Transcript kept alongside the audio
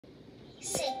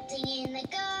Sitting in the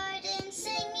garden,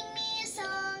 singing me a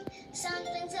song.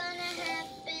 Something's gonna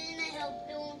happen, I hope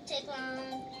it won't take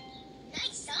long.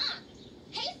 Nice song.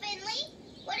 Hey, Findley,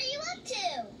 what are you up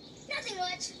to? Nothing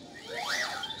much.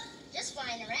 Just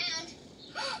flying around.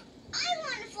 I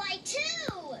want to fly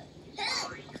too.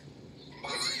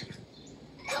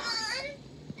 Come on.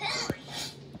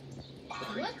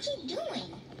 What's he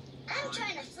doing? I'm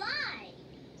trying to fly,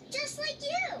 just like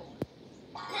you.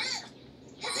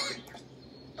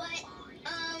 But,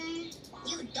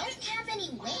 you don't have any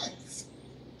wings.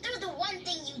 They're the one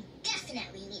thing you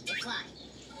definitely need to fly.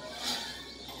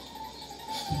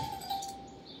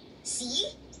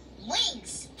 See?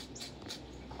 Wings.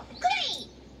 Great!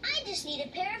 I just need a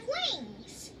pair of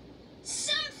wings.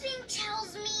 Something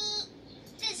tells me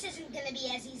this isn't going to be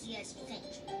as easy as you think.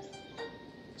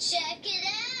 Check it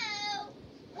out!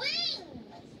 Wings!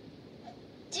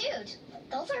 Dude,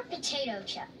 those are potato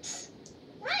chips.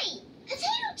 Right!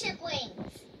 Potato chip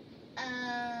wings!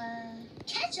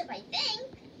 Ketchup, I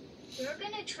think. You're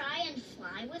gonna try and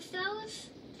fly with those?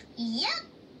 Yep!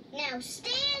 Now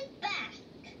stand back.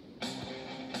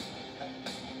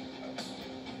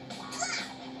 Flap!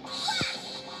 Flap!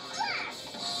 Flap!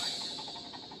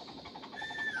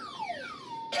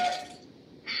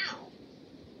 Ow.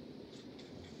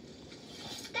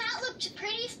 That looked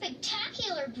pretty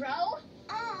spectacular, bro.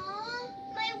 Aw,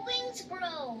 my wings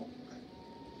broke.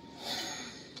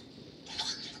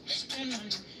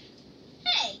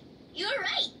 Hey, you're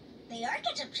right. They are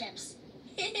ketchup chips.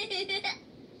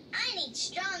 I need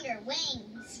stronger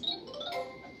wings.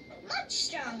 Much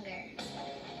stronger.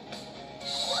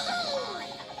 Woohoo!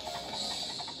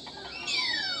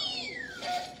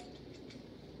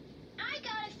 I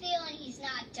got a feeling he's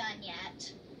not done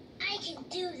yet. I can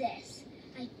do this.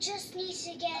 I just need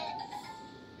to get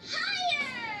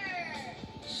higher!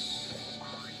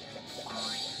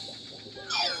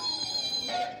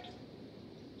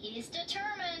 He's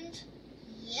determined.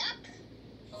 Yep.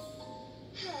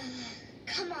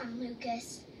 Come on,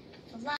 Lucas.